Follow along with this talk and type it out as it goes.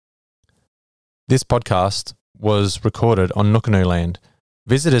This podcast was recorded on Nookanu land.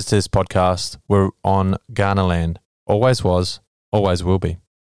 Visitors to this podcast were on Kaurna land. Always was, always will be.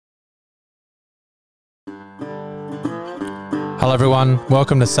 Hello everyone,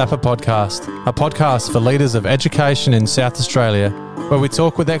 welcome to SAPA Podcast, a podcast for leaders of education in South Australia, where we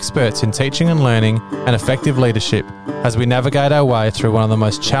talk with experts in teaching and learning and effective leadership as we navigate our way through one of the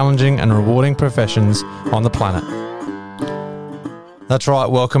most challenging and rewarding professions on the planet. That's right.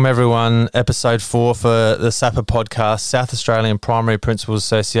 Welcome, everyone. Episode 4 for the SAPA podcast, South Australian Primary Principals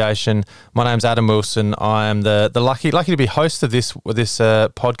Association. My name's Adam Wilson. I am the lucky to be host of this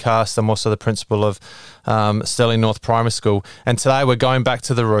podcast. I'm also the principal of Sterling North Primary School. And today we're going back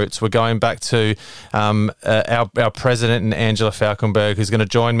to the roots. We're going back to our president, Angela Falkenberg, who's going to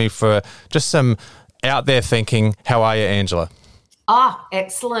join me for just some out there thinking. How are you, Angela?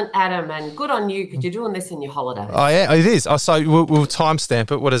 Excellent, Adam, and good on you because you're doing this in your holidays. Oh, yeah, it is. So we'll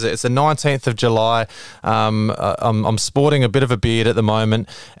timestamp it. What is it? It's the 19th of July. I'm sporting a bit of a beard at the moment,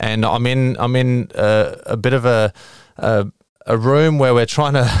 and I'm in a bit of a room where we're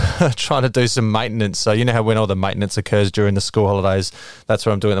trying to do some maintenance. So you know how when all the maintenance occurs during the school holidays, that's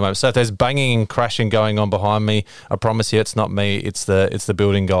what I'm doing at the moment. So if there's banging and crashing going on behind me, I promise you it's not me. It's the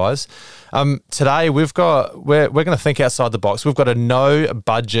building guys. Today we're going to think outside the box. We've got a no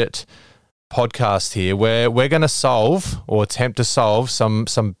budget podcast here where we're going to solve or attempt to solve some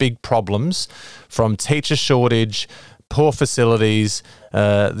big problems, from teacher shortage, poor facilities,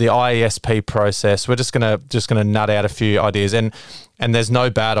 the IESP process. We're just gonna nut out a few ideas, and there's no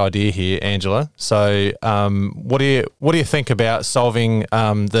bad idea here, Angela. So, what do you think about solving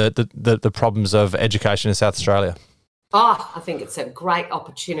the problems of education in South Australia? I think it's a great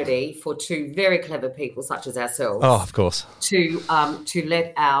opportunity for two very clever people such as ourselves. Oh, of course. To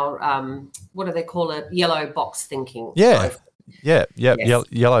let our what do they call it? Yellow box thinking. Yeah. Yeah, Yes.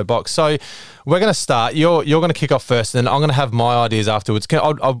 Yellow box. So we're going to start. You're going to kick off first, and then I'm going to have my ideas afterwards.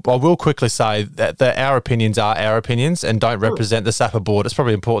 I will quickly say that our opinions are our opinions and don't represent the SAPA board. It's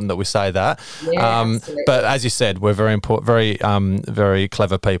probably important that we say that. Yeah, but as you said, we're very important, very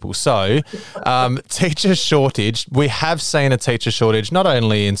clever people. So teacher shortage. We have seen a teacher shortage not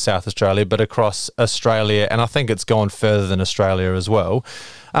only in South Australia but across Australia, and I think it's gone further than Australia as well.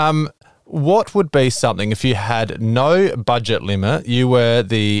 What would be something if you had no budget limit, you were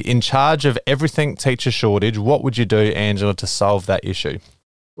in charge of everything teacher shortage, what would you do, Angela, to solve that issue?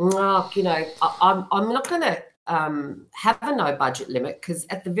 I'm not going to have a no budget limit because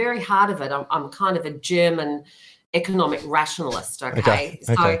at the very heart of it, I'm kind of a German economic rationalist, okay?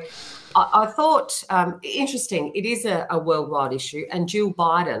 So I thought, interesting, it is a worldwide issue, and Jill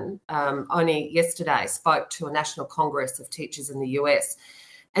Biden only yesterday spoke to a National Congress of Teachers in the US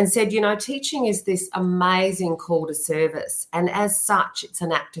and said, teaching is this amazing call to service, and as such, it's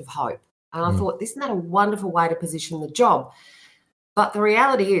an act of hope. And I thought, isn't that a wonderful way to position the job? But the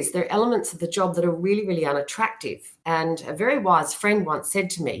reality is there are elements of the job that are really, really unattractive. And a very wise friend once said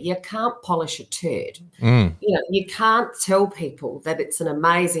to me, you can't polish a turd. You can't tell people that it's an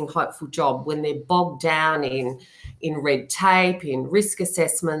amazing, hopeful job when they're bogged down in red tape, in risk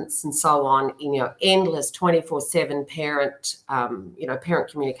assessments and so on, in endless 24/7 parent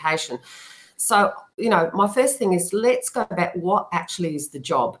communication. So, my first thing is let's go back what actually is the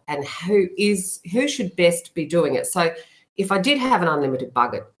job and who should best be doing it. So if I did have an unlimited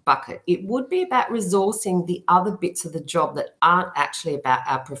bucket, it would be about resourcing the other bits of the job that aren't actually about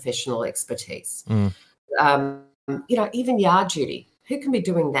our professional expertise. Even yard duty. Who can be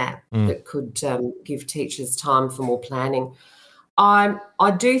doing that that could give teachers time for more planning? I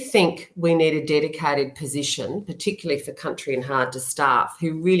do think we need a dedicated position, particularly for country and hard to staff,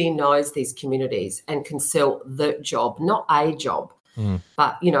 who really knows these communities and can sell the job, not a job.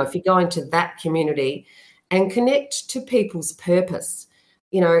 But, if you go into that community and connect to people's purpose.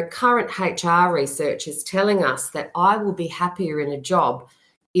 Current HR research is telling us that I will be happier in a job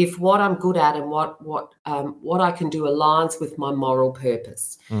if what I'm good at and what I can do aligns with my moral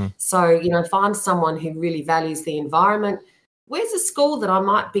purpose. So, if I'm someone who really values the environment, where's a school that I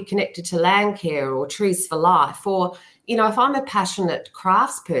might be connected to Landcare or Trees for Life? Or, if I'm a passionate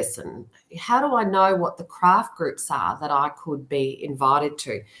crafts person, how do I know what the craft groups are that I could be invited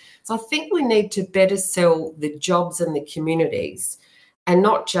to? So I think we need to better sell the jobs in the communities and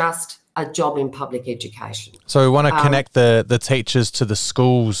not just a job in public education. So we want to connect the teachers to the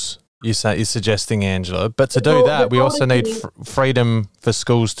schools, you're suggesting, Angela. But to do that, we also need freedom for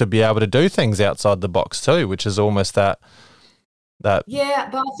schools to be able to do things outside the box too, which is almost that yeah,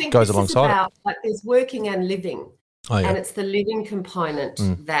 but I think goes this alongside is about, like, there's working and living. Yeah. And it's the living component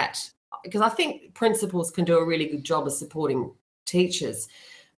that, because I think principals can do a really good job of supporting teachers,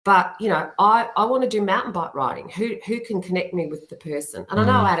 But, I want to do mountain bike riding. Who can connect me with the person? And I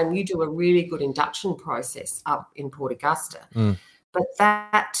know, Adam, you do a really good induction process up in Port Augusta, but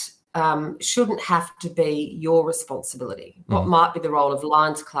that shouldn't have to be your responsibility. What might be the role of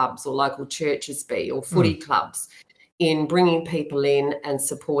Lions clubs or local churches be, or footy clubs, in bringing people in and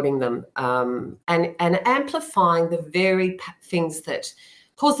supporting them, and amplifying the very things that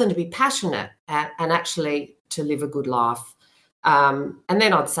cause them to be passionate and actually to live a good life. And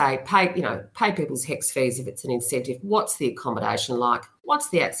then I'd say pay people's HECS fees if it's an incentive. What's the accommodation like? What's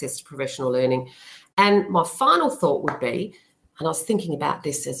the access to professional learning? And my final thought would be, and I was thinking about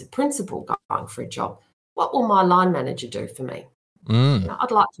this as a principal going for a job, what will my line manager do for me?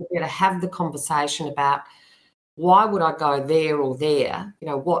 I'd like to be able to have the conversation about, why would I go there or there?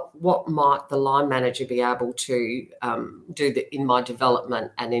 What might the line manager be able to do in my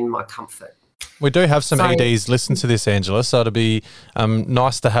development and in my comfort? We do have some EDs listen to this, Angela, so it'd be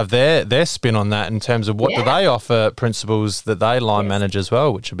nice to have their spin on that in terms of what do they offer principals that they line manage as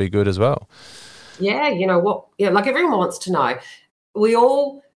well, which would be good as well. Yeah, like everyone wants to know. We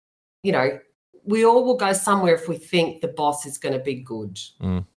all will go somewhere if we think the boss is going to be good.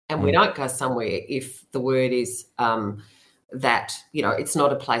 And we don't go somewhere if the word is that, it's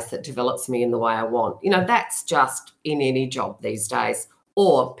not a place that develops me in the way I want. That's just in any job these days.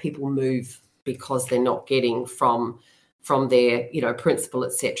 Or people move because they're not getting from their, principal,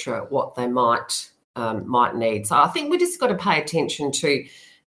 et cetera, what they might need. So I think we just got to pay attention to,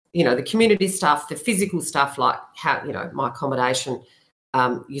 the community stuff, the physical stuff, like how, my accommodation.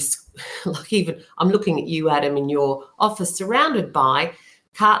 Even I'm looking at you, Adam, in your office, surrounded by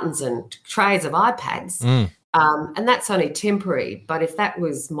cartons and trays of iPads, and that's only temporary. But if that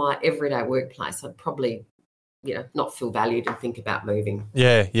was my everyday workplace, I'd probably not feel valued and think about moving.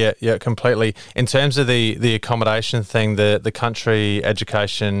 Yeah, completely. In terms of the accommodation thing, the country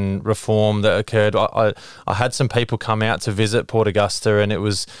education reform that occurred, I had some people come out to visit Port Augusta, and it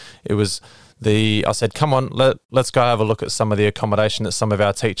was I said, come on, let's go have a look at some of the accommodation that some of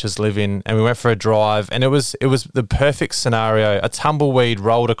our teachers live in. And we went for a drive, and it was the perfect scenario. A tumbleweed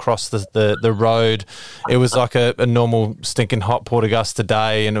rolled across the road. It was like a normal stinking hot Port Augusta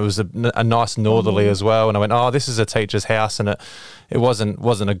day, and it was a nice northerly as well. And I went, oh, this is a teacher's house, and it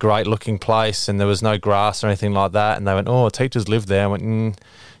wasn't a great looking place, and there was no grass or anything like that. And they went, oh, teachers live there. I went,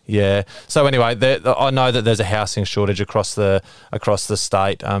 yeah. So anyway, I know that there's a housing shortage across the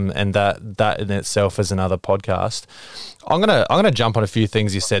state, and that in itself is another podcast. I'm gonna jump on a few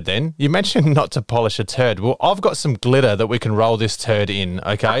things you said. Then you mentioned not to polish a turd. Well, I've got some glitter that we can roll this turd in,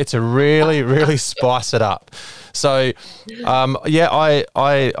 okay, to really spice it up. So,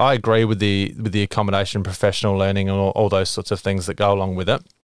 I agree with the accommodation, professional learning, and all those sorts of things that go along with it.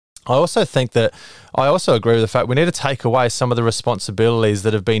 I also agree with the fact we need to take away some of the responsibilities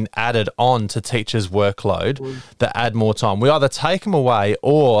that have been added on to teachers' workload that add more time. We either take them away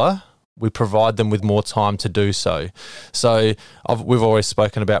or we provide them with more time to do so. So we've always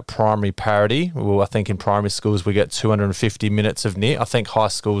spoken about primary parity. Well, I think in primary schools we get 250 minutes of NIT. I think high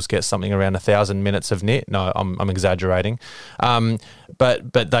schools get something around 1,000 minutes of NIT. No, I'm exaggerating.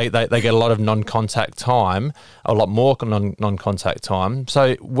 But they get a lot of non-contact time, a lot more non-contact time.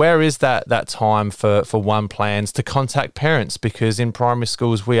 So where is that time for one plans to contact parents? Because in primary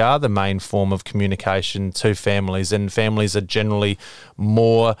schools we are the main form of communication to families, and families are generally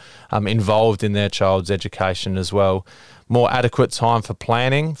more involved in their child's education as well. More adequate time for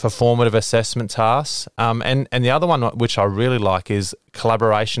planning, for formative assessment tasks. And the other one, which I really like, is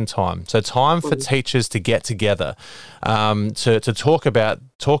collaboration time. So time for teachers to get together, to talk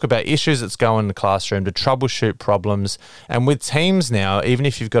about issues that's going in the classroom, to troubleshoot problems. And with teams now, even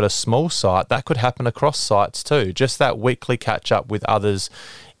if you've got a small site, that could happen across sites too. Just that weekly catch up with others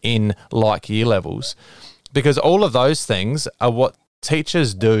in like year levels. Because all of those things are what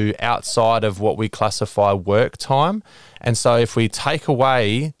teachers do outside of what we classify work time. And so if we take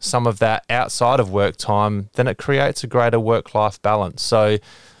away some of that outside of work time, then it creates a greater work-life balance. So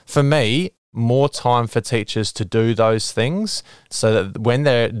for me, more time for teachers to do those things so that when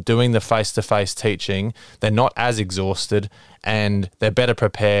they're doing the face-to-face teaching, they're not as exhausted and they're better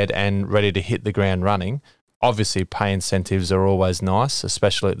prepared and ready to hit the ground running. Obviously, pay incentives are always nice,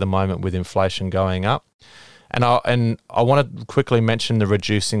 especially at the moment with inflation going up. And I want to quickly mention the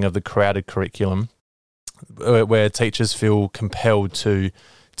reducing of the crowded curriculum, where teachers feel compelled to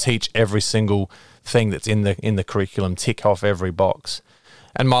teach every single thing that's in the curriculum, tick off every box.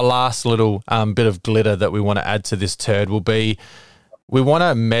 And my last little bit of glitter that we want to add to this turd will be, we want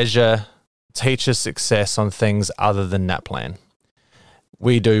to measure teacher success on things other than NAPLAN.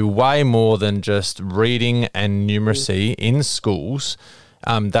 We do way more than just reading and numeracy in schools.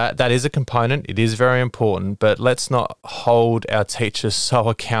 That is a component. It is very important, but let's not hold our teachers so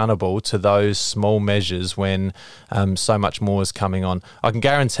accountable to those small measures when so much more is coming on. I can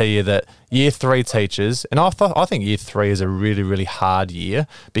guarantee you that year 3 teachers, and I think year 3 is a really, really hard year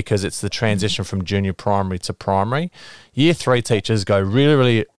because it's the transition from junior primary to primary. Year 3 teachers go really,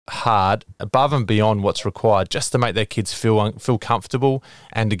 really hard above and beyond what's required just to make their kids feel comfortable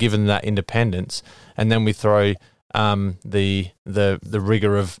and to give them that independence. And then we throw the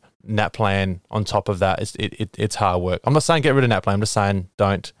rigor of NAPLAN on top of that. It's hard work. I'm not saying get rid of NAPLAN. I'm just saying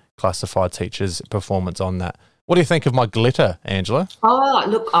don't classify teachers' performance on that. What do you think of my glitter, Angela? Oh,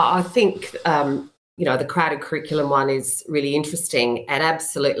 look, I think the crowded curriculum one is really interesting, and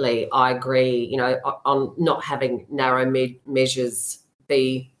absolutely, I agree. On not having narrow measures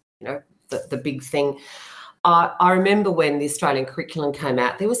be the big thing. I remember when the Australian curriculum came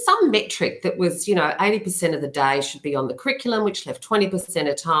out, there was some metric that was, 80% of the day should be on the curriculum, which left 20%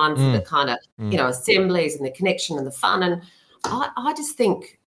 of time for the kind of, assemblies and the connection and the fun. And I just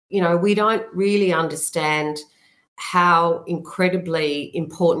think, we don't really understand how incredibly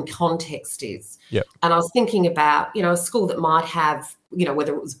important context is. Yep. And I was thinking about, a school that might have,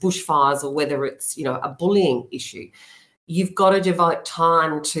 whether it was bushfires or whether it's, a bullying issue. You've got to devote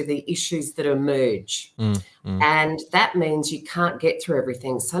time to the issues that emerge. And that means you can't get through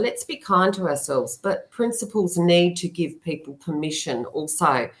everything. So let's be kind to ourselves. But principals need to give people permission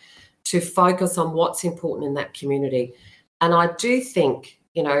also to focus on what's important in that community. And I do think,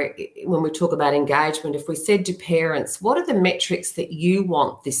 when we talk about engagement, if we said to parents, what are the metrics that you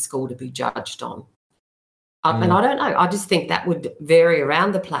want this school to be judged on? And I don't know. I just think that would vary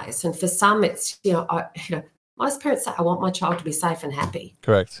around the place. And for some, it's, most parents say, I want my child to be safe and happy.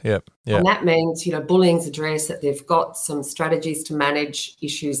 Correct. Yep. And that means, bullying's addressed, that they've got some strategies to manage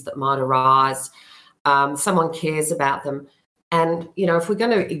issues that might arise. Someone cares about them. And, if we're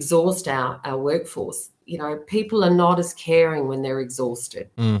going to exhaust our workforce, people are not as caring when they're exhausted.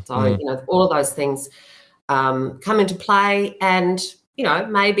 So, all of those things come into play, and,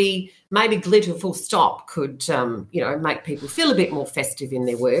 maybe glitter full stop could, make people feel a bit more festive in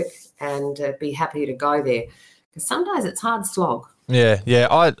their work and be happy to go there. Because some days it's hard slog. Yeah.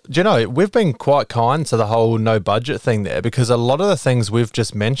 We've been quite kind to the whole no budget thing there, because a lot of the things we've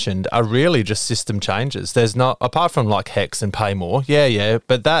just mentioned are really just system changes. There's not, apart from like HEX and pay more. Yeah.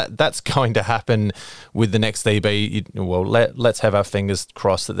 But that's going to happen with the next EB. Let's have our fingers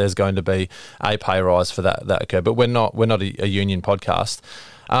crossed that there's going to be a pay rise for that occur. But we're not a union podcast.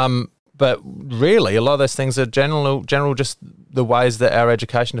 But really, a lot of those things are general, just the ways that our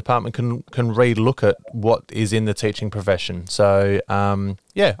education department can re-look at what is in the teaching profession. So,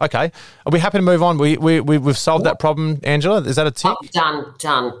 okay. Are we happy to move on? We've solved that problem, Angela? Is that a tick? Oh,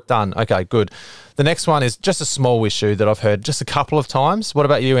 done. Okay, good. The next one is just a small issue that I've heard just a couple of times. What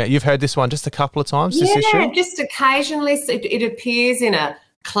about you? You've heard this one just a couple of times, this issue? Yeah, just occasionally. It appears in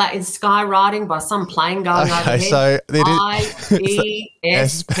skywriting by some plane going over here. So IESP.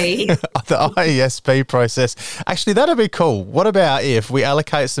 The IESP process. Actually, that'd be cool. What about if we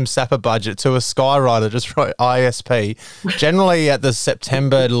allocate some SAPA budget to a skywriter, just write IESP? Generally at the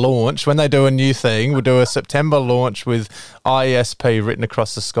September launch, when they do a new thing, we'll do a September launch with IESP written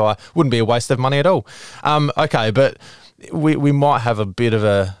across the sky. Wouldn't be a waste of money at all. Okay, but we might have a bit of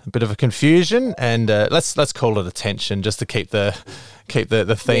a confusion, and let's call it attention just to keep the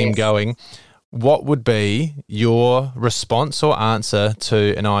theme going. What would be your response or answer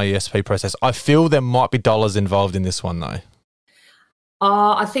to an IESP process? I feel there might be dollars involved in this one, though.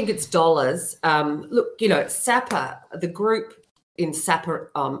 I think it's dollars. Look, SAPA, the group in SAPA,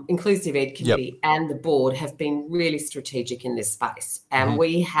 Inclusive Ed Committee, and the board have been really strategic in this space. And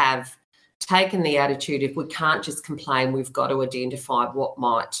we have taken the attitude, if we can't just complain, we've got to identify what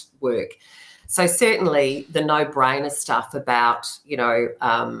might work. So certainly the no-brainer stuff about,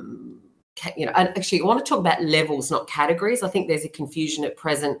 and actually I want to talk about levels, not categories. I think there's a confusion at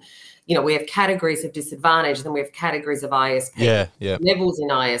present. We have categories of disadvantage, and then we have categories of ISP, levels in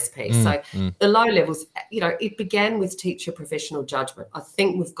ISP. So the low levels, it began with teacher professional judgment. I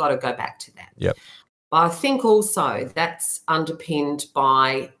think we've got to go back to that. Yep. But I think also that's underpinned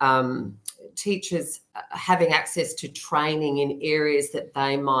by teachers having access to training in areas that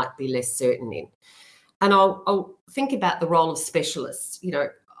they might be less certain in. And I'll think about the role of specialists.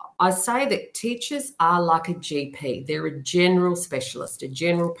 I say that teachers are like a GP. They're a general specialist, a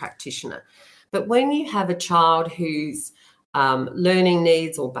general practitioner. But when you have a child whose learning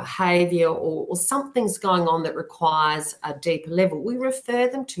needs or behaviour or something's going on that requires a deeper level, we refer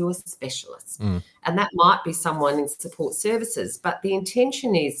them to a specialist. And that might be someone in support services, but the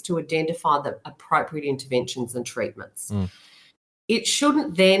intention is to identify the appropriate interventions and treatments. it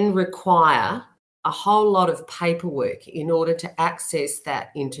shouldn't then require a whole lot of paperwork in order to access that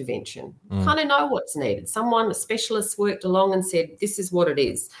intervention. Kind of know what's needed. A specialist worked along and said, this is what it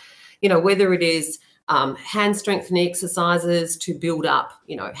is. Whether it is hand strengthening exercises to build up,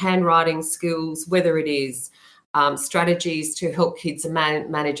 handwriting skills, whether it is strategies to help kids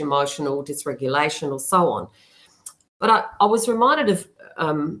manage emotional dysregulation or so on. But I was reminded of,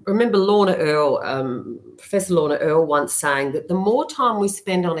 remember Lorna Earle, Professor Lorna Earle once saying that the more time we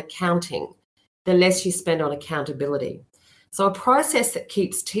spend on accounting, the less you spend on accountability. So a process that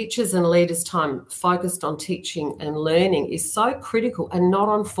keeps teachers and leaders' time focused on teaching and learning is so critical and not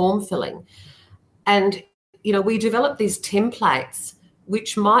on form filling. And, we develop these templates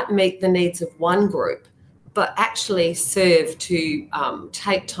which might meet the needs of one group, but actually serve to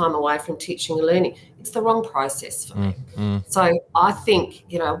take time away from teaching and learning. It's the wrong process for me. So I think,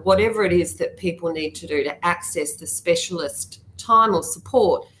 whatever it is that people need to do to access the specialist time or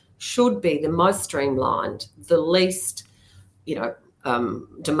support should be the most streamlined, the least,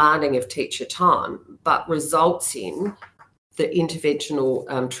 demanding of teacher time, but results in the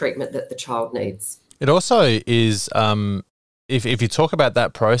interventional treatment that the child needs. It also is, if you talk about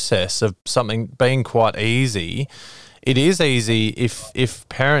that process of something being quite easy, it is easy if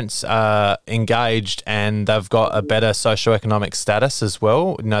parents are engaged and they've got a better socioeconomic status as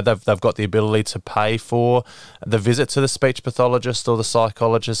well. They've got the ability to pay for the visit to the speech pathologist or the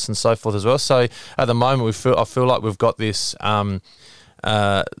psychologist and so forth as well. So at the moment, I feel like we've got this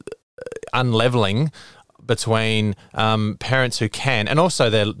unleveling between parents who can, and also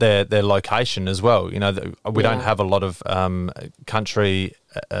their location as well. We don't have a lot of country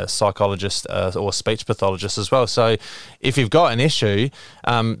psychologists or speech pathologists as well. So if you've got an issue,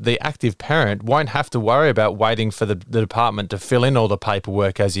 the active parent won't have to worry about waiting for the department to fill in all the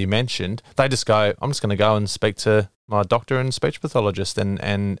paperwork, as you mentioned. They just go, I'm just going to go and speak to my doctor and speech pathologist,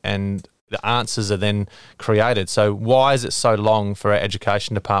 and the answers are then created. So why is it so long for our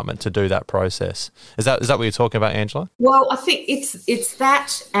education department to do that process? Is that what you're talking about, Angela? Well, I think it's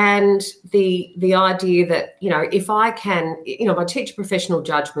that, and the idea that, if I can, my teacher professional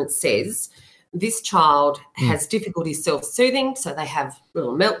judgment says this child has difficulty self-soothing, so they have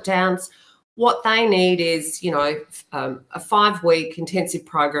little meltdowns. What they need is, a 5-week intensive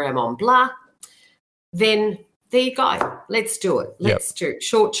program on blah. Then there you go. Let's do it. Let's do it.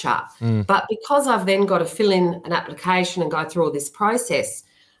 Short, sharp. But because I've then got to fill in an application and go through all this process,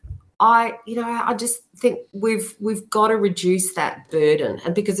 I just think we've got to reduce that burden,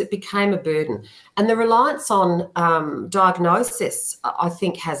 and because it became a burden. And the reliance on diagnosis, I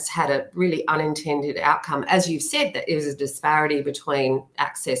think, has had a really unintended outcome. As you've said, that is a disparity between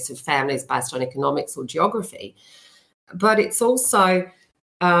access of families based on economics or geography. But it's also,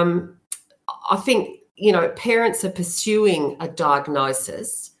 I think, parents are pursuing a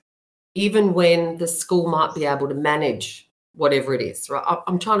diagnosis even when the school might be able to manage whatever it is, right?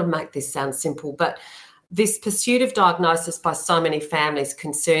 I'm trying to make this sound simple, but this pursuit of diagnosis by so many families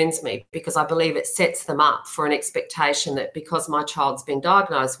concerns me, because I believe it sets them up for an expectation that because my child's been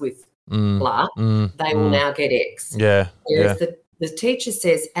diagnosed with blah, they will now get X. Yeah. Whereas the teacher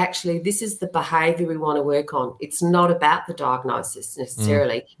says, actually, this is the behaviour we want to work on. It's not about the diagnosis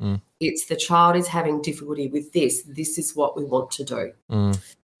necessarily. It's the child is having difficulty with this. This is what we want to do.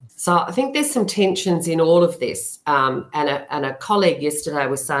 So I think there's some tensions in all of this. And a colleague yesterday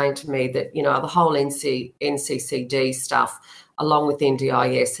was saying to me that, the whole NCCD stuff, along with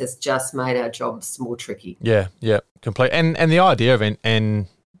NDIS, has just made our jobs more tricky. Yeah, complete. And the idea of NCCD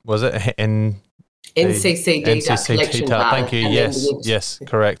collection data. Thank you. Yes,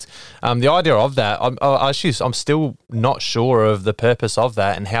 correct. The idea of that, I'm still not sure of the purpose of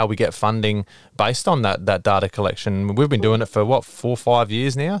that and how we get funding based on that data collection. We've been doing it for 4 or 5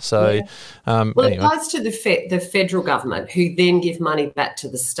 years now. So, anyway. It goes to the federal government, who then give money back to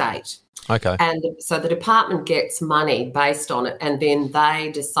the state. Okay. And so the department gets money based on it, and then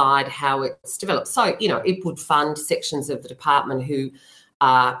they decide how it's developed. So, it would fund sections of the department who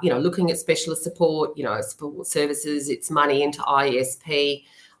looking at specialist support, support services. It's money into IESP.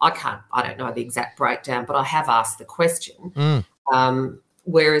 I don't know the exact breakdown, but I have asked the question.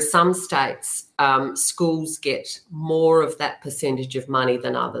 Whereas some states, schools get more of that percentage of money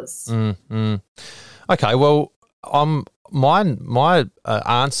than others. Okay, well, my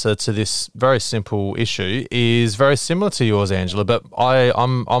answer to this very simple issue is very similar to yours, Angela, but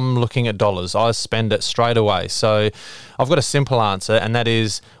I'm looking at dollars. I spend it straight away. So I've got a simple answer, and that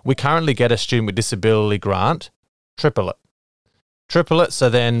is we currently get a student with disability grant, triple it. Triple it, so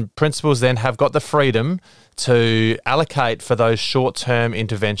then principals then have got the freedom to allocate for those short-term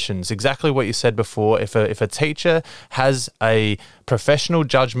interventions. Exactly what you said before. If a teacher has a professional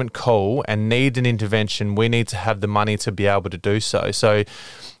judgment call and need an intervention, we need to have the money to be able to do so. So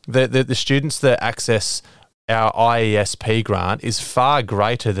the students that access our IESP grant is far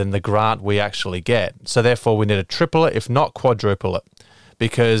greater than the grant we actually get. So therefore, we need to triple it, if not quadruple it,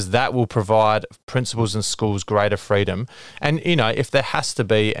 because that will provide principals and schools greater freedom. And, you know, if there has to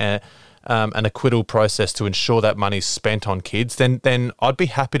be an acquittal process to ensure that money's spent on kids, then I'd be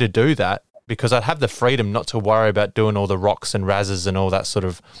happy to do that, because I'd have the freedom not to worry about doing all the rocks and razzes and all that sort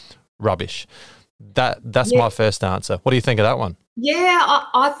of rubbish. That's my first answer. What do you think of that one? Yeah,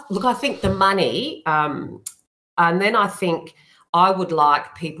 I think the money, and then I think I would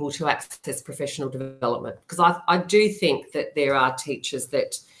like people to access professional development, because I do think that there are teachers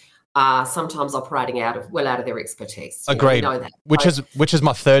that are sometimes operating out of their expertise. Agreed. Know that. Which is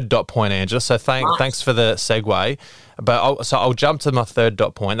my third dot point, Angela. So thanks for the segue. But I'll jump to my third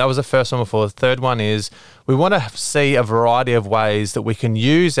dot point. That was the first one before. The third one is we want to see a variety of ways that we can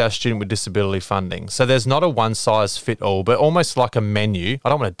use our student with disability funding. So there's not a one size fit all, but almost like a menu. I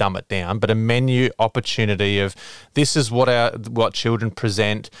don't want to dumb it down, but a menu opportunity of this is what children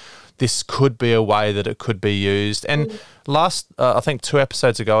present. This could be a way that it could be used. And I think 2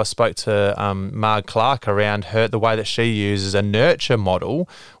 episodes ago, I spoke to Marg Clark around the way that she uses a nurture model.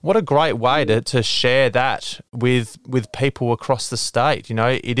 What a great way to share that with people across the state. You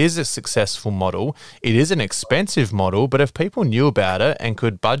know, it is a successful model. It is an expensive model, but if people knew about it and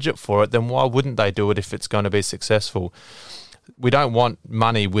could budget for it, then why wouldn't they do it if it's going to be successful? We don't want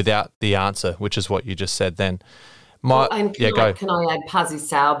money without the answer, which is what you just said then. Can I add Puzzy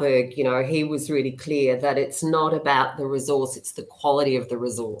Sauerberg? You know, he was really clear that it's not about the resource, it's the quality of the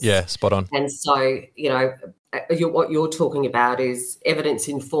resource. Yeah, spot on. And so, you know, what you're talking about is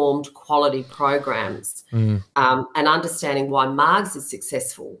evidence-informed quality programs. And understanding why Margs is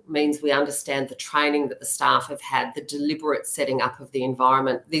successful means we understand the training that the staff have had, the deliberate setting up of the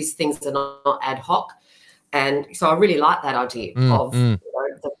environment. These things are not ad hoc. And so I really like that idea of you know,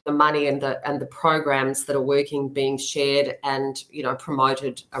 the money and the programs that are working being shared and, you know,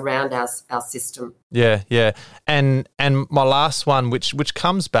 promoted around our system. Yeah. And my last one, which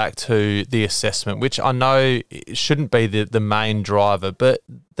comes back to the assessment, which I know shouldn't be the main driver, but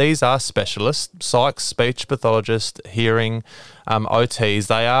these are specialists, psych, speech pathologist, hearing, OTs.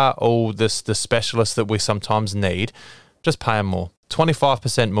 They are all the specialists that we sometimes need. Just pay them more.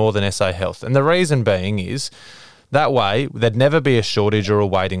 25% more than SA Health. And the reason being is that way there'd never be a shortage or a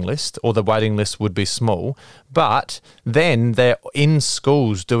waiting list, or the waiting list would be small, but then they're in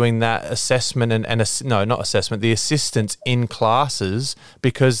schools doing that assessment the assistance in classes,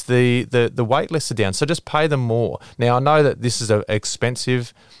 because the wait lists are down. So just pay them more. Now, I know that this is an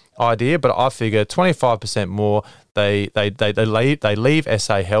expensive idea, but I figure 25% more. They leave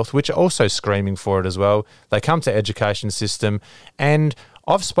SA Health, which are also screaming for it as well. They come to education system, and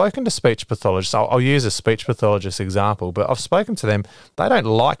I've spoken to speech pathologists. I'll use a speech pathologist example, but I've spoken to them. They don't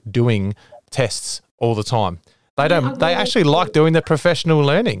like doing tests all the time. They don't. They actually like doing the professional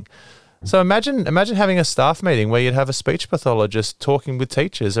learning. So imagine having a staff meeting where you'd have a speech pathologist talking with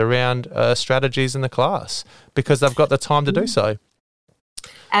teachers around strategies in the class, because they've got the time to do so.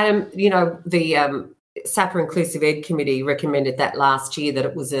 You know, the SAPA Inclusive Ed Committee recommended that last year, that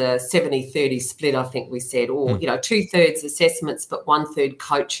it was a 70-30 split, I think we said, or, you know, 2/3 assessments but 1/3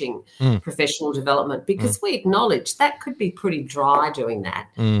 coaching, professional development, because we acknowledge that could be pretty dry doing that,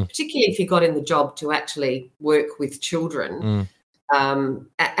 particularly if you got in the job to actually work with children. And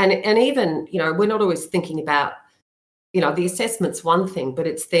even, you know, we're not always thinking about, you know, the assessment's one thing, but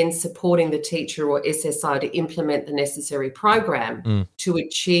it's then supporting the teacher or SSO to implement the necessary program to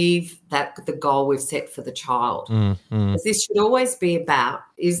achieve the goal we've set for the child. Because this should always be about,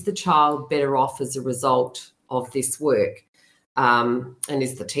 is the child better off as a result of this work? And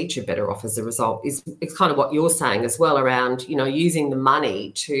is the teacher better off as a result? It's kind of what you're saying as well around, you know, using the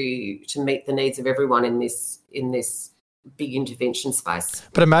money to meet the needs of everyone in this big intervention space.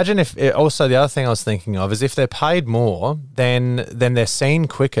 But imagine if also the other thing I was thinking of is if they're paid more, then they're seen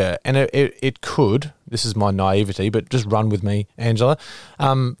quicker, and it could. This is my naivety, but just run with me, Angela.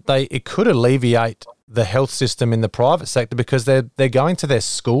 It could alleviate the health system in the private sector, because they're going to their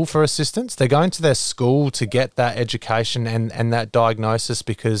school for assistance. They're going to their school to get that education and that diagnosis,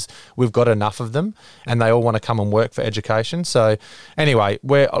 because we've got enough of them and they all want to come and work for education. So anyway,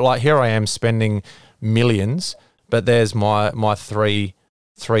 here I am spending millions. But there's my three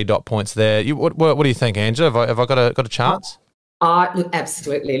dot points there. What do you think, Angela? Have I got a chance? Look,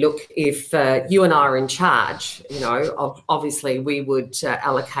 absolutely. Look, if you and I are in charge, obviously we would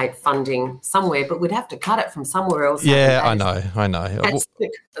allocate funding somewhere, but we'd have to cut it from somewhere else. Yeah, I know.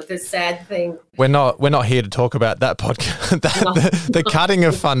 That's the sad thing. We're not here to talk about that podcast. The cutting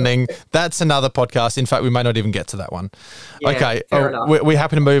of funding, that's another podcast. In fact, we may not even get to that one. Yeah, okay, we're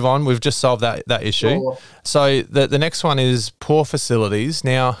happy to move on. We've just solved that issue. Sure. So the next one is poor facilities.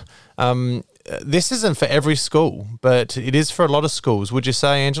 Now, this isn't for every school, but it is for a lot of schools. Would you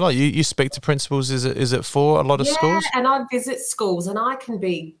say, Angela? You speak to principals. Is it for a lot of schools? Yeah, and I visit schools, and I can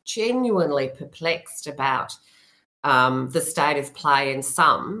be genuinely perplexed about the state of play in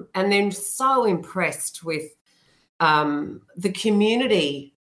some, and then so impressed with the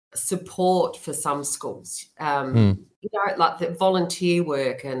community support for some schools. Like the volunteer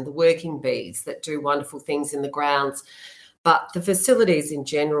work and the working bees that do wonderful things in the grounds. But the facilities in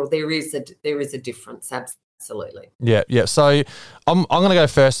general, there is a difference, absolutely. Yeah. So I'm going to go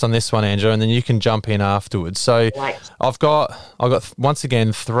first on this one, Angela, and then you can jump in afterwards. So right. I've got once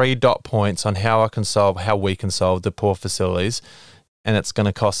again 3 dot points on how we can solve the poor facilities, and it's going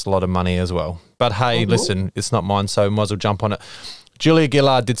to cost a lot of money as well. But hey, listen, it's not mine, so might as well jump on it. Julia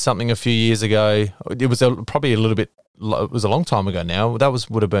Gillard did something a few years ago. It was probably a little bit. It was a long time ago now.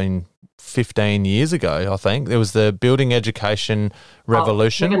 Would have been 15 years ago, I think. There was the Building Education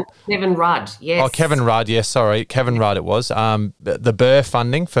Revolution. Kevin Rudd, yes. Oh, Kevin Rudd, yes, sorry. Kevin Rudd it was. The Burr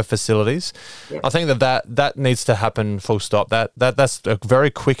funding for facilities. Yep. I think that needs to happen full stop. That's a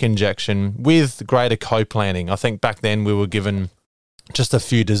very quick injection with greater co-planning. I think back then we were given just a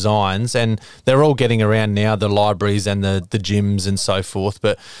few designs, and they're all getting around now, the libraries and the gyms and so forth,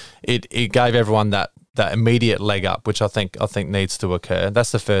 but it gave everyone that immediate leg up, which I think needs to occur.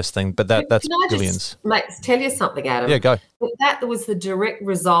 That's the first thing, but that's billions. Mate, tell you something, Adam? Yeah, go. That was the direct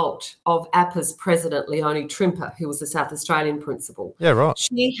result of APA's president, Leonie Trimper, who was a South Australian principal. Yeah, right.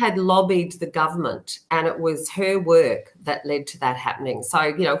 She had lobbied the government, and it was her work that led to that happening.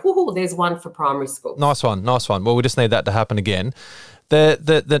 So, there's one for primary school. Nice one. Well, we just need that to happen again.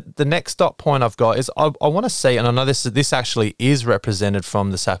 The next dot point I've got is I want to see, and I know this actually is represented from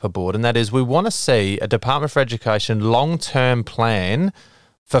the SAPA board, and that is we want to see a Department for Education long-term plan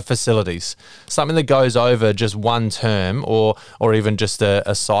for facilities, something that goes over just one term or even just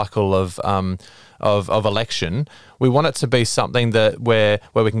a cycle of election. We want it to be something that where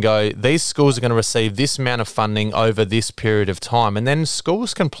we can go, these schools are going to receive this amount of funding over this period of time, and then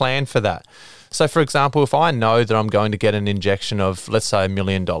schools can plan for that. So, for example, if I know that I'm going to get an injection of, let's say, $1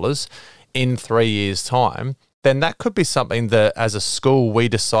 million in 3 years' time, then that could be something that as a school we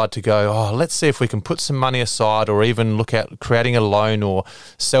decide to go, let's see if we can put some money aside or even look at creating a loan or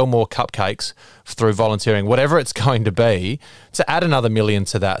sell more cupcakes through volunteering, whatever it's going to be, to add another $1 million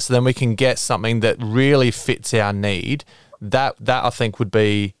to that. So then we can get something that really fits our need. That I think would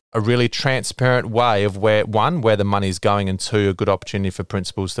be a really transparent way of where the money's going, and 2, a good opportunity for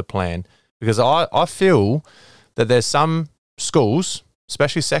principals to plan. Because I feel that there's some schools,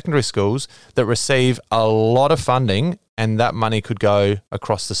 especially secondary schools, that receive a lot of funding, and that money could go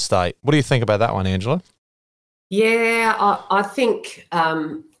across the state. What do you think about that one, Angela? Yeah, I think,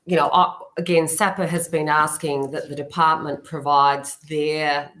 again, SAPA has been asking that the department provides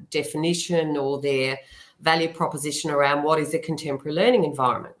their definition or their value proposition around what is a contemporary learning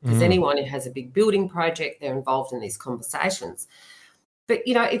environment. Because anyone who has a big building project, they're involved in these conversations. But,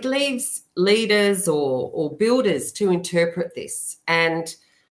 it leaves leaders or builders to interpret this. And,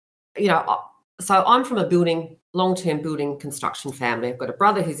 so I'm from a long-term building construction family. I've got a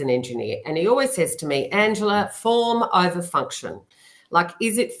brother who's an engineer, and he always says to me, Angela, form over function. Like,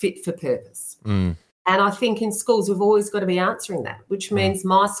 is it fit for purpose? And I think in schools we've always got to be answering that, which means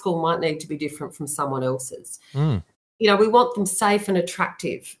my school might need to be different from someone else's. We want them safe and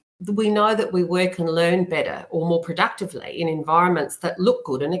attractive. We know that we work and learn better or more productively in environments that look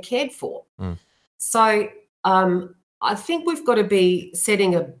good and are cared for. So I think we've got to be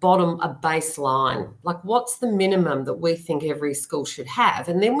setting a baseline, like what's the minimum that we think every school should have?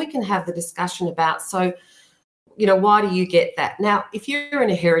 And then we can have the discussion about, why do you get that? Now, if you're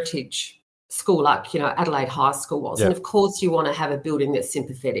in a heritage school like, Adelaide High School was, and of course you want to have a building that's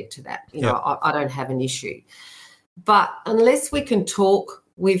sympathetic to that. I don't have an issue. But unless we can talk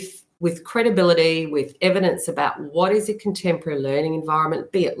with credibility, with evidence about what is a contemporary learning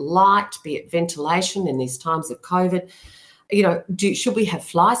environment, be it light, be it ventilation in these times of COVID, should we have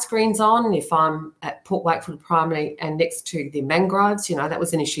fly screens on if I'm at Port Wakefield Primary and next to the mangroves? That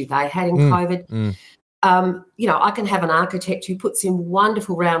was an issue they had in COVID. I can have an architect who puts in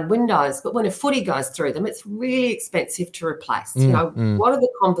wonderful round windows, but when a footy goes through them, it's really expensive to replace. What are the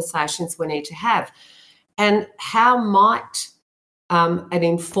conversations we need to have? And how might an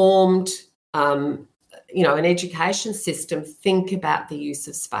informed, an education system think about the use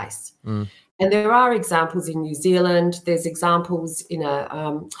of space. And there are examples in New Zealand. There's examples in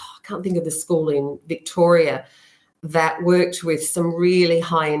I can't think of the school in Victoria that worked with some really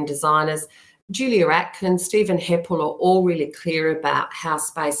high-end designers. Julia Atkins, Stephen Heppel are all really clear about how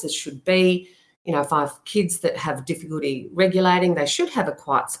spaces should be. If I have kids that have difficulty regulating, they should have a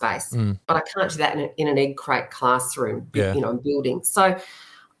quiet space. But I can't do that in an egg crate classroom, building. So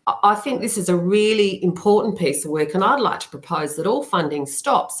I think this is a really important piece of work, and I'd like to propose that all funding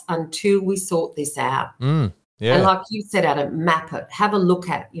stops until we sort this out. Yeah. And like you said, Adam, map it, have a look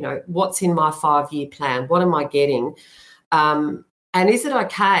at, what's in my 5-year plan, what am I getting? And is it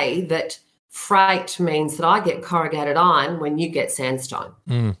okay that freight means that I get corrugated iron when you get sandstone?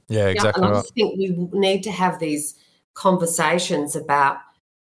 Yeah, exactly. And I just think we need to have these conversations about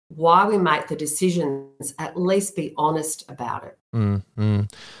why we make the decisions, at least be honest about it.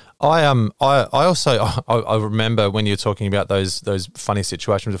 I also remember when you're talking about those funny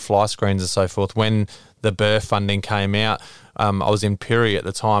situations with fly screens and so forth. When the Burr funding came out, I was in Pirie at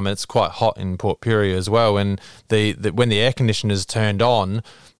the time, and it's quite hot in Port Pirie as well. And when the air conditioners turned on,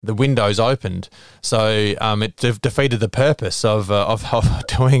 the windows opened, so it defeated the purpose of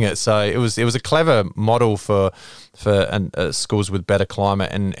doing it. So it was a clever model for schools with better climate,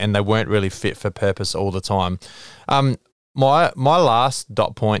 and they weren't really fit for purpose all the time. My last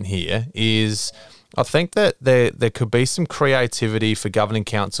dot point here is I think that there could be some creativity for governing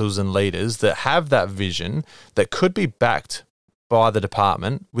councils and leaders that have that vision that could be backed by the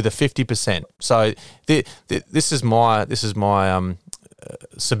department with a 50%. So this is my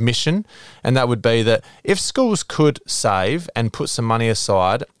submission, and that would be that if schools could save and put some money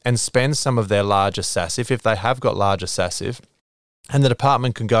aside and spend some of their larger SASIF, if they have got larger SASIF, and the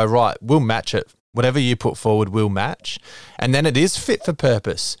department can go, right, we'll match it. Whatever you put forward, we'll match. And then it is fit for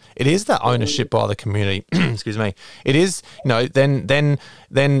purpose. It is that ownership by the community. Excuse me. It is, then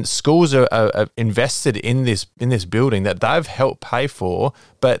schools are invested in this building that they've helped pay for.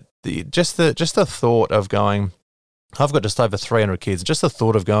 But just the thought of going, I've got just over 300 kids. Just the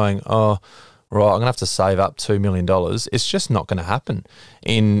thought of going, oh, right, I'm going to have to save up $2 million. It's just not going to happen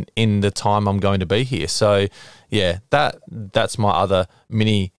in the time I'm going to be here. So, yeah, that's my other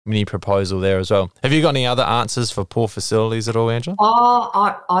mini proposal there as well. Have you got any other answers for poor facilities at all, Angela?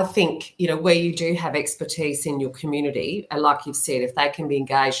 I think, where you do have expertise in your community, and like you've said, if they can be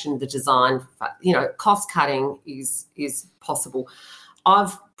engaged in the design, cost cutting is possible.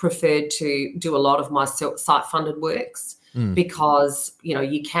 I've preferred to do a lot of my site-funded works because,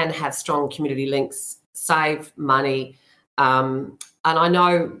 you can have strong community links, save money. And I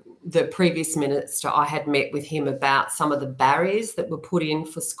know the previous minister, I had met with him about some of the barriers that were put in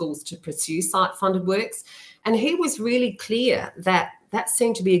for schools to pursue site-funded works. And he was really clear that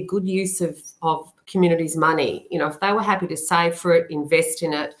seemed to be a good use of communities' money. If they were happy to save for it, invest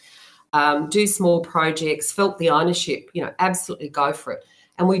in it, do small projects, felt the ownership, absolutely go for it.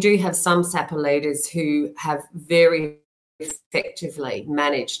 And we do have some SAPA leaders who have very effectively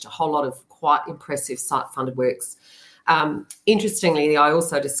managed a whole lot of quite impressive site-funded works. Interestingly, I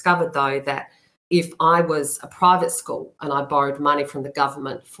also discovered, though, that if I was a private school and I borrowed money from the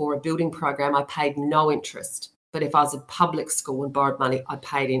government for a building program, I paid no interest. But if I was a public school and borrowed money, I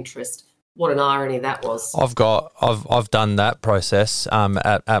paid interest. What an irony that was. I've done that process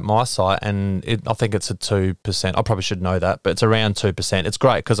at my site, and I think it's a 2%. I probably should know that, but it's around 2%. It's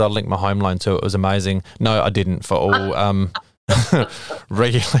great because I linked my home loan to it. It was amazing. No, I didn't for all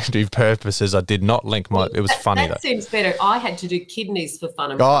regulative purposes. I did not link my. It was funny that though. Seems better. I had to do kidneys for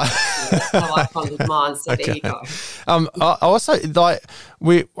fun and that's how I funded mine. So okay. There you go. I also I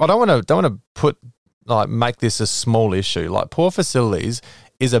don't want to put make this a small issue. Like poor facilities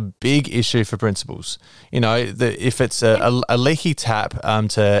is a big issue for principals. If it's a leaky tap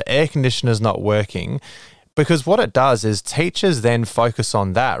to air conditioners not working, because what it does is teachers then focus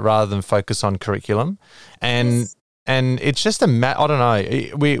on that rather than focus on curriculum. And yes. And it's just I don't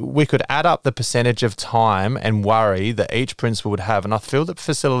know, we could add up the percentage of time and worry that each principal would have, and I feel that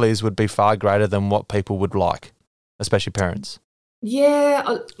facilities would be far greater than what people would like, especially parents. Yeah,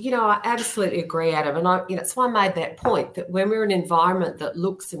 I absolutely agree, Adam. And that's why I made that point, that when we're in an environment that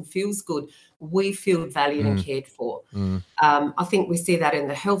looks and feels good, we feel valued and cared for. I think we see that in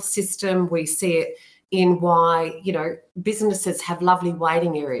the health system. We see it in why, businesses have lovely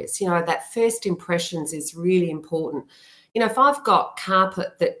waiting areas. That first impressions is really important. If I've got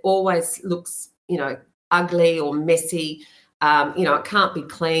carpet that always looks, ugly or messy, it can't be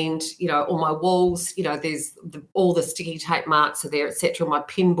cleaned, on my walls, there's all the sticky tape marks are there, etc. My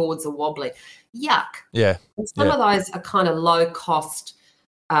pin boards are wobbly. yuck. Yeah. And some of those are kind of low cost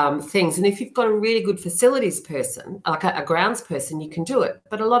things. And if you've got a really good facilities person, like a grounds person, you can do it.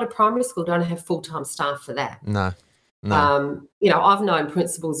 But a lot of primary school don't have full-time staff for that. No. I've known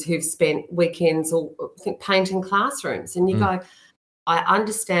principals who've spent weekends or painting classrooms, and you go, I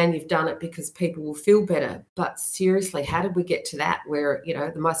understand you've done it because people will feel better, but seriously, how did we get to that where,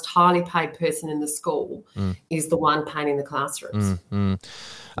 the most highly paid person in the school is the one painting the classrooms?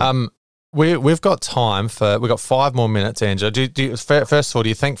 We've got time we've got 5 more minutes, Angela. First of all, do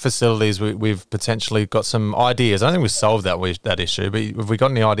you think facilities, we've potentially got some ideas? I don't think we've solved that issue, but have we got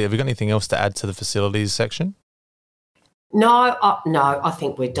any idea? Have we got anything else to add to the facilities section? No, I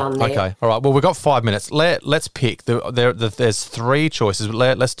think we're done there. Okay, all right. Well, we've got 5 minutes. Let's pick. There's 3 choices.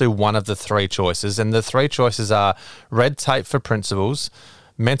 Let's do one of the 3 choices, and the 3 choices are red tape for principals,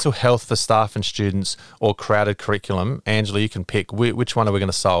 mental health for staff and students, or crowded curriculum. Angela, you can pick. Which one are we going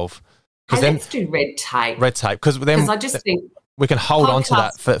to solve? Let's do red tape. Red tape, because then I just think we can hold on to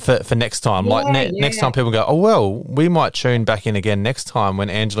that for next time. Next time people go, oh, well, we might tune back in again next time when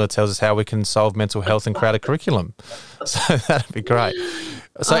Angela tells us how we can solve mental health and crowded curriculum. So that'd be great.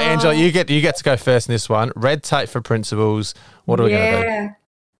 So, Angela, you get to go first in this one. Red tape for principals. What are we going to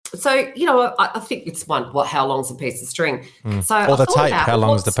do? So, I think it's one, how long's a piece of string? So or the tape, how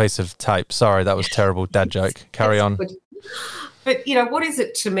long's the piece of tape? Sorry, that was terrible dad joke. Carry on. Good. But, what is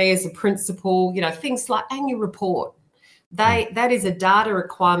it to me as a principal? Things like annual report. That is a data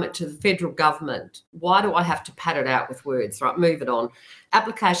requirement to the federal government. Why do I have to pad it out with words? Right, move it on.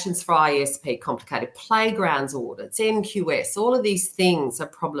 Applications for IESP, complicated. Playgrounds audits, NQS, all of these things are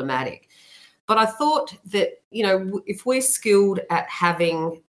problematic. But I thought that, if we're skilled at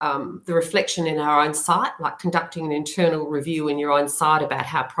having the reflection in our own site, like conducting an internal review in your own site about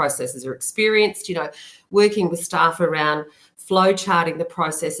how processes are experienced, working with staff around flow charting the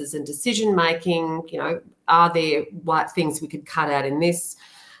processes and decision making, are there things we could cut out in this?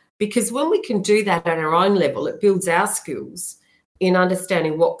 Because when we can do that at our own level, it builds our skills in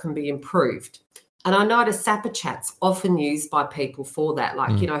understanding what can be improved. And I notice SAPA chat's often used by people for that,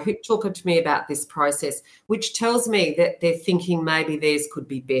 who talking to me about this process, which tells me that they're thinking maybe theirs could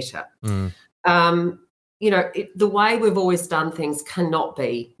be better. The way we've always done things cannot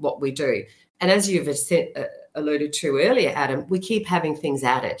be what we do. And as you've alluded to earlier, Adam, we keep having things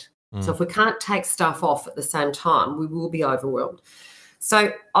added. So if we can't take stuff off at the same time, we will be overwhelmed.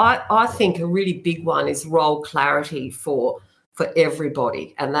 So I think a really big one is role clarity for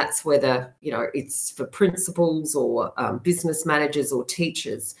everybody, and that's whether it's for principals or business managers or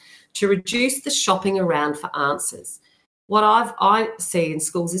teachers, to reduce the shopping around for answers. What I see in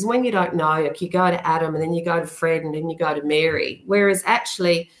schools is when you don't know, like you go to Adam and then you go to Fred and then you go to Mary, whereas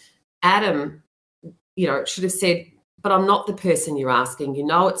actually Adam, should have said, but I'm not the person you're asking.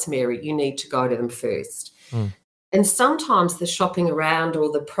 It's Mary. You need to go to them first. And sometimes the shopping around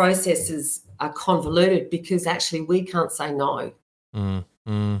or the processes are convoluted because actually we can't say no.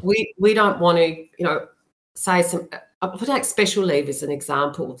 We don't want to, say some. I'll take special leave as an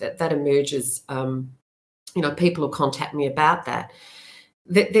example that emerges. People will contact me about that.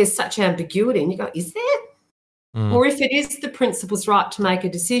 There's such ambiguity, and you go, is there? Or if it is the principal's right to make a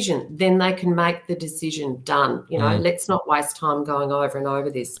decision, then they can make the decision done. Let's not waste time going over and over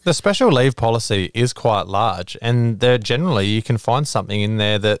this. The special leave policy is quite large, and there generally you can find something in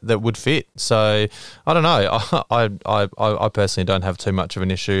there that would fit. So I don't know. I personally don't have too much of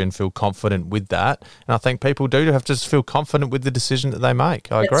an issue and feel confident with that. And I think people do have to feel confident with the decision that they make.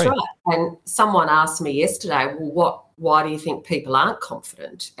 I agree. That's right. And someone asked me yesterday, well, why do you think people aren't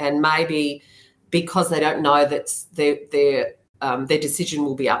confident? And maybe because they don't know that their decision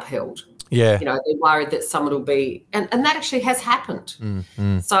will be upheld. Yeah. They're worried that someone will be, and that actually has happened.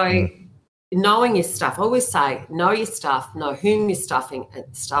 Knowing your stuff, I always say, know your stuff, know whom you're stuffing,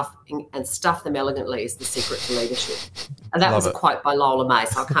 and stuff them elegantly is the secret to leadership. And that was a quote by Lola May,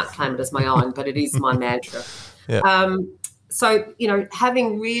 so I can't claim it as my own, but it is my mantra. Yeah. So,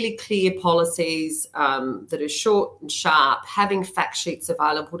 having really clear policies that are short and sharp, having fact sheets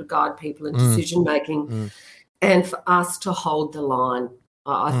available to guide people in decision-making, and for us to hold the line.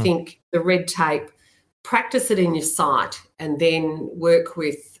 I think the red tape, practice it in your site and then work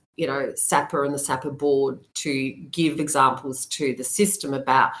with, SAPA and the SAPA board to give examples to the system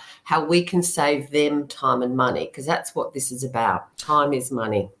about how we can save them time and money, because that's what this is about. Time is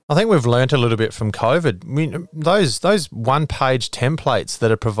money. I think we've learnt a little bit from COVID. I mean, those one-page templates that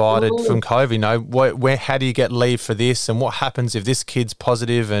are provided from COVID, where how do you get leave for this, and what happens if this kid's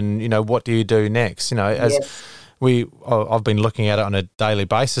positive, and what do you do next? I've been looking at it on a daily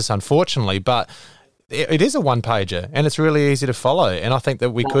basis, unfortunately, but it is a one pager, and it's really easy to follow. And I think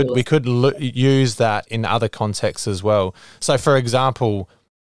that we could use that in other contexts as well. So, for example,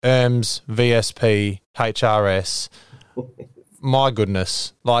 ERMS, VSP, HRS. My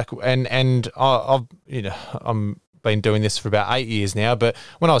goodness, I've been doing this for about 8 years now, but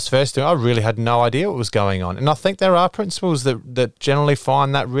when I was first doing it, I really had no idea what was going on. And I think there are principals that generally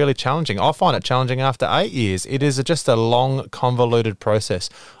find that really challenging. I find it challenging after 8 years. It is just a long, convoluted process.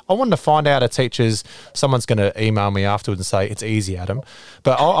 I wanted to find out someone's going to email me afterwards and say, it's easy, Adam.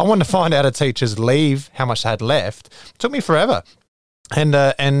 But I wanted to find out a teacher's leave, how much they had left. It took me forever. And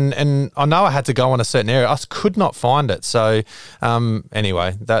I know I had to go on a certain area. I could not find it. So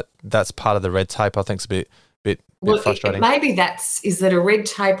anyway, that's part of the red tape. I think it's a bit frustrating. Maybe is it a red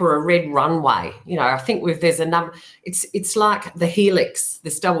tape or a red runway? I think there's a number. It's like the helix,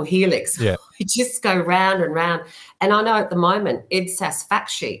 this double helix. Yeah. You just go round and round. And I know at the moment EdSAS fact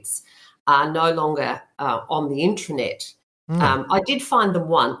sheets are no longer on the intranet. I did find them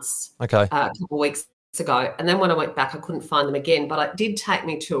once. Okay. A couple of weeks ago, and then when I went back I couldn't find them again, but it did take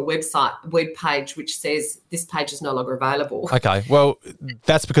me to a web page which says this page is no longer available. Okay, well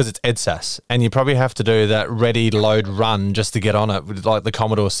that's because it's EdSAS, and you probably have to do that ready load run just to get on it, with like the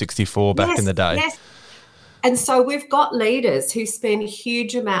Commodore 64 back in the day. Yes. And so we've got leaders who spend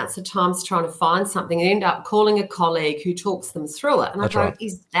huge amounts of time trying to find something and end up calling a colleague who talks them through it. And That's I go, right.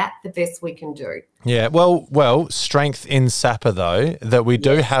 Is that the best we can do? Yeah, well, strength in SAPA though, that we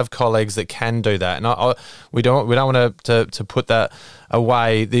do have colleagues that can do that, and we don't want to put that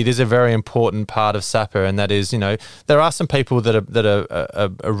away. It is a very important part of SAPA, and that is, there are some people that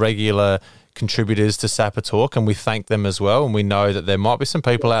are regular contributors to SAPA Talk, and we thank them as well, and we know that there might be some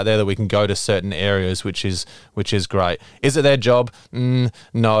people out there that we can go to certain areas, which is great. Is it their job?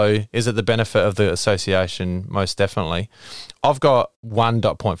 No. Is it the benefit of the association? Most definitely. I've got one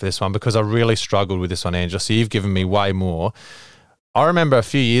dot point for this one because I really struggled with this one, Angela, so you've given me way more. I remember a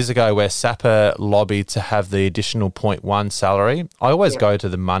few years ago where SAPA lobbied to have the additional 0.1 salary. I always go to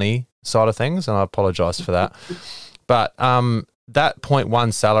the money side of things, and I apologise for that. But that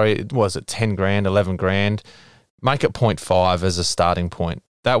 0.1 salary, was it 10 grand, 11 grand? Make it 0.5 as a starting point.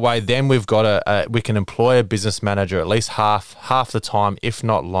 That way, then we've got we can employ a business manager at least half the time, if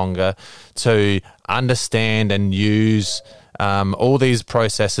not longer, to understand and use all these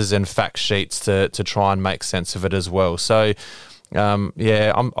processes and fact sheets to try and make sense of it as well. So,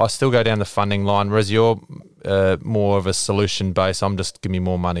 I still go down the funding line, whereas you're more of a solution base. I'm just give me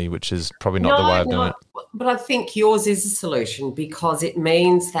more money, which is probably not the way of doing it. But I think yours is a solution because it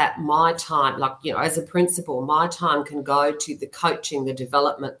means that my time, as a principal, my time can go to the coaching, the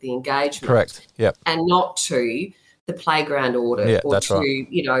development, the engagement. Correct. Yeah. And not to the playground audit or to,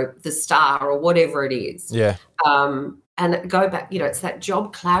 right, the STAR or whatever it is. Yeah. And go back, it's that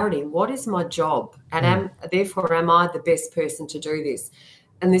job clarity. What is my job? And therefore, am I the best person to do this?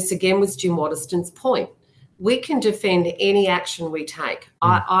 And this again was Jim Waterston's point. We can defend any action we take.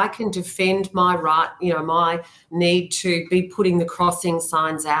 I can defend my right, my need to be putting the crossing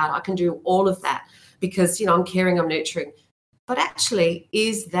signs out. I can do all of that because, I'm caring, I'm nurturing. But actually,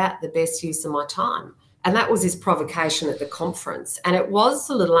 is that the best use of my time? And that was his provocation at the conference. And it was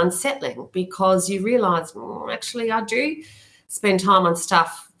a little unsettling because you realise, actually, I do spend time on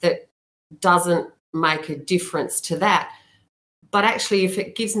stuff that doesn't make a difference to that. But actually, if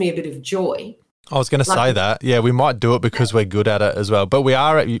it gives me a bit of joy. I was going to say that. Yeah, we might do it because we're good at it as well. But we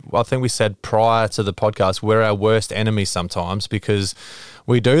are, I think we said prior to the podcast, we're our worst enemy sometimes because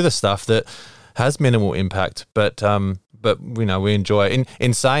we do the stuff that has minimal impact. But we enjoy it.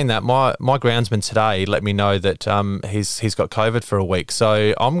 In saying that, my groundsman today let me know that he's got COVID for a week.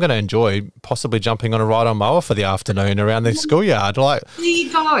 So I'm going to enjoy possibly jumping on a ride-on mower for the afternoon around the schoolyard. There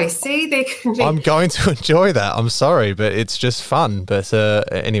you go. See, there can be. I'm going to enjoy that. I'm sorry, but it's just fun. But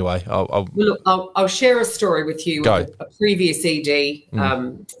anyway, I'll share a story with you. Go. A previous ED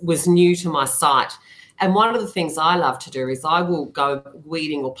was new to my site. And one of the things I love to do is I will go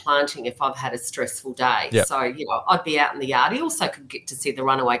weeding or planting if I've had a stressful day. Yep. So, I'd be out in the yard. He also could get to see the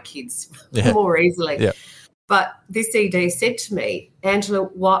runaway kids more easily. Yep. But this ED said to me, Angela,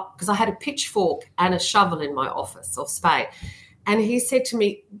 what? Because I had a pitchfork and a shovel in my office, or spade. And he said to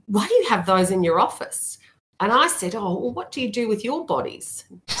me, why do you have those in your office? And I said, well, what do you do with your bodies?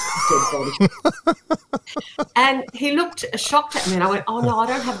 And he looked shocked at me and I went, no, I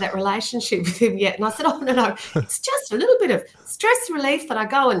don't have that relationship with him yet. And I said, no, it's just a little bit of stress relief that I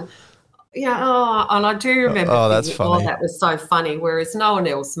go and, and I do remember that's funny. that was so funny, whereas no one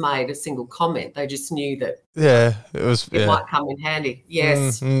else made a single comment. They just knew that Yeah, it was. It might come in handy.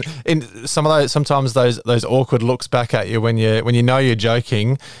 Yes. In some of those, sometimes those awkward looks back at you when you know you're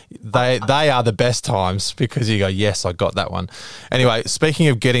joking, they are the best times because you go, yes, I got that one. Anyway, speaking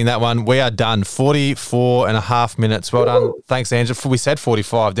of getting that one, we are done. 44 and a half minutes. Well done. Thanks, Angela. We said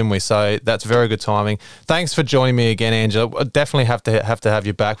 45, didn't we? So that's very good timing. Thanks for joining me again, Angela. I definitely have to have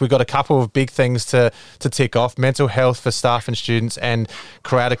you back. We've got a couple of big things to tick off: mental health for staff and students, and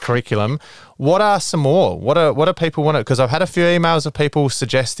create a curriculum. What are some more? What do people want to? Because I've had a few emails of people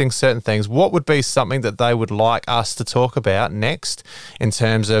suggesting certain things. What would be something that they would like us to talk about next in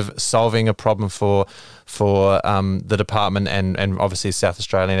terms of solving a problem for the department and obviously South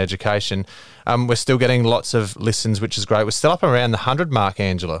Australian education? We're still getting lots of listens, which is great. We're still up around the 100 mark,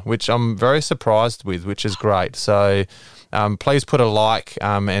 Angela, which I'm very surprised with, which is great. So please put a like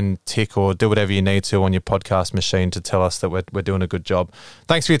and tick or do whatever you need to on your podcast machine to tell us that we're doing a good job.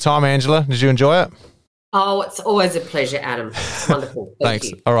 Thanks for your time, Angela. Did you enjoy it? Oh, it's always a pleasure, Adam. It's wonderful. Thank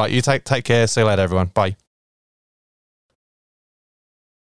you. All right, you take care. See you later, everyone. Bye.